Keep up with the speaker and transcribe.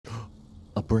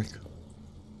A brick.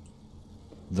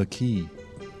 The key.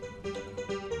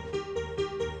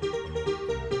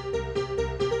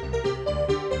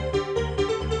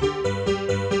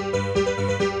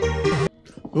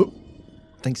 Oh,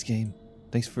 thanks, game.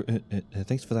 Thanks for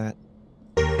that.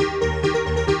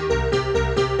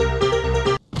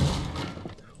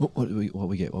 Oh, what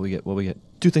we get?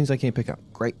 Two things I can't pick up.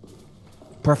 Great,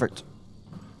 perfect.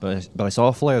 But I saw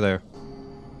a flare there.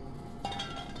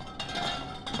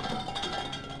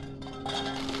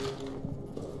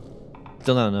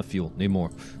 Still not enough fuel. Need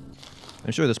more.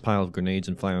 I'm sure this pile of grenades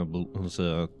and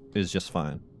flammables is just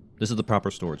fine. This is the proper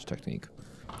storage technique.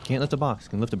 Can't lift a box.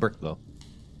 Can lift a brick though.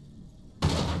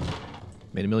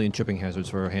 Made a million tripping hazards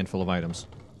for a handful of items.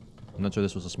 I'm not sure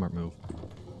this was a smart move.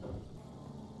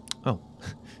 Oh,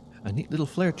 a neat little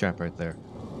flare trap right there.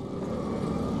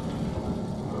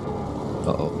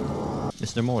 Uh-oh.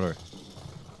 Mr. Mortar,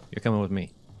 you're coming with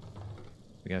me.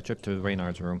 We got a trip to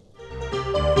Reynard's room.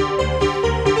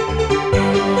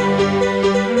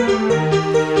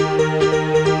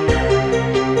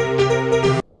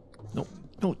 No,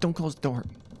 no, don't close the door.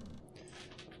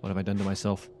 What have I done to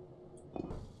myself?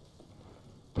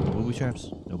 No booby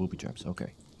traps? No booby traps.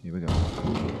 Okay, here we go.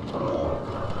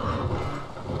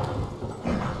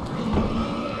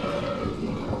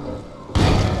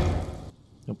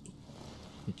 Nope.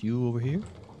 Get you over here.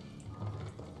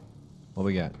 What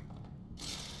we got?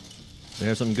 We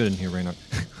have something good in here, Reynard.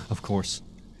 Of course.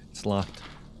 It's locked.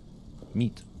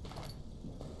 Meat.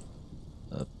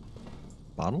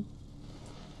 Bottle?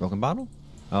 Broken bottle?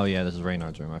 Oh yeah, this is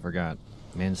Reynard's room. I forgot.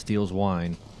 Man steals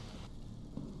wine.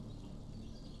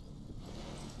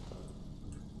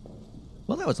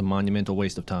 Well, that was a monumental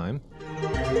waste of time.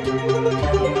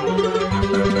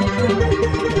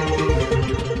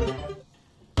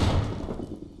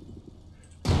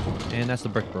 And that's the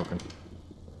brick broken.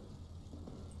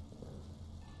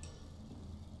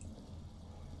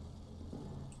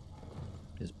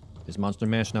 Is Monster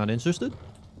Mash not interested?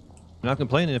 I'm not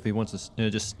complaining if he wants to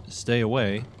just stay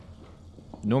away.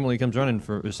 Normally he comes running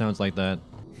for sounds like that.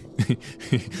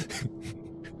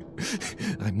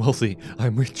 I'm wealthy.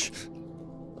 I'm rich.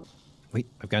 Wait,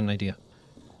 I've got an idea.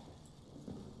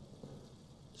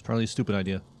 It's probably a stupid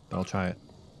idea, but I'll try it.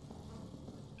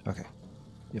 Okay.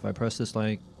 If I press this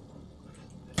like...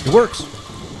 It works!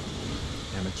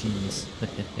 I'm a genius.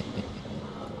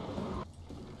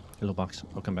 Little box.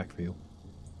 I'll come back for you.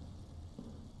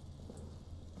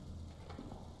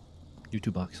 You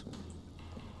two box.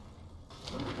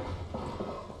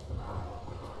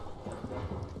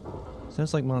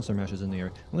 Sounds like Monster Mash is in the air.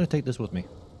 I'm gonna take this with me.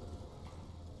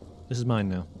 This is mine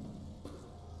now.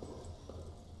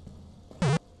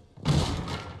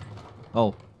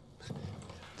 Oh.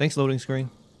 Thanks, loading screen.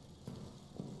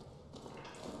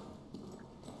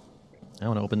 I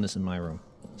want to open this in my room.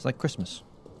 It's like Christmas.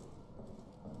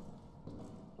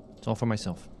 It's all for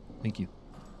myself. Thank you.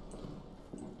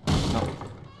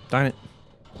 Oh. Darn it.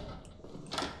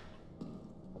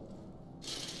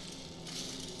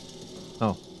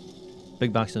 Oh.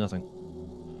 Big box to nothing.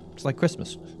 It's like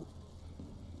Christmas.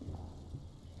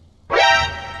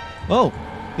 Oh!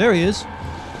 There he is!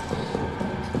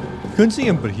 Couldn't see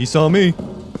him, but he saw me.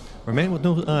 For a man with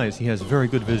no eyes, he has very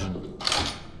good vision.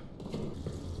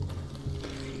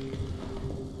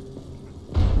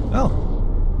 Oh!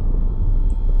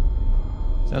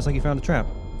 Sounds like he found a trap.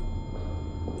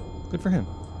 Good for him.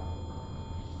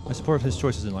 I support his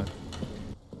choices in life.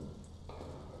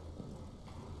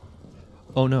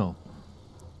 Oh no.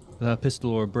 A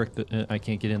pistol or a brick that I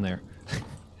can't get in there.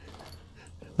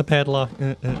 The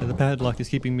padlock is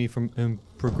keeping me from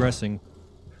progressing.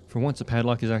 For once, the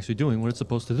padlock is actually doing what it's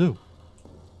supposed to do.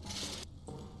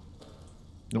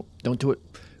 Nope, don't do it.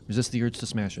 Resist the urge to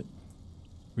smash it.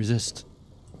 Resist.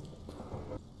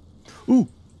 Ooh!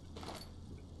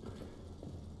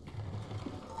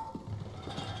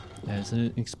 That's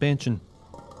an expansion.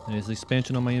 That is an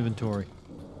expansion on my inventory.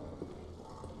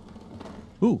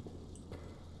 Ooh!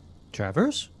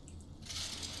 Travers?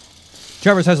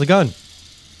 Travers has a gun!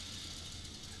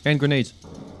 And grenades.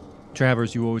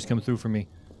 Travers, you always come through for me.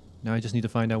 Now I just need to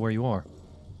find out where you are.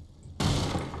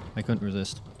 I couldn't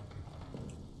resist.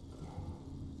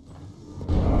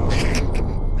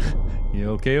 You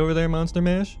okay over there, Monster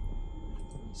Mash?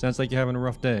 Sounds like you're having a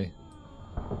rough day.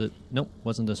 Nope,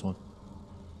 wasn't this one.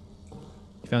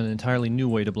 He found an entirely new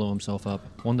way to blow himself up.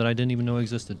 One that I didn't even know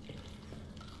existed.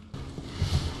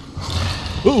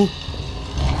 Ooh!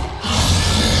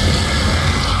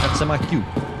 That's semi-cute.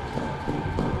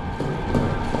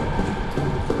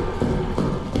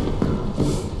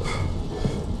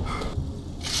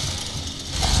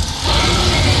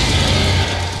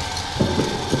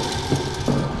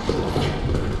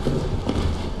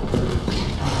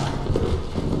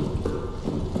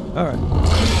 Alright.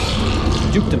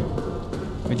 I juked him.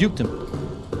 I juked him.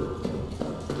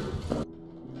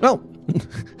 No!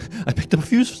 I picked up a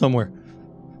fuse somewhere.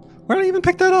 Where did I even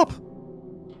pick that up?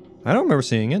 I don't remember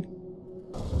seeing it.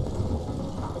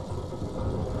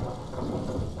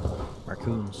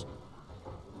 Raccoons.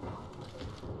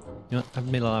 You know what?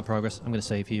 I've made a lot of progress. I'm gonna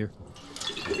save here.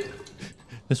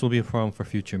 This will be a problem for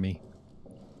future me.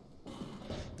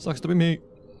 Sucks to be me.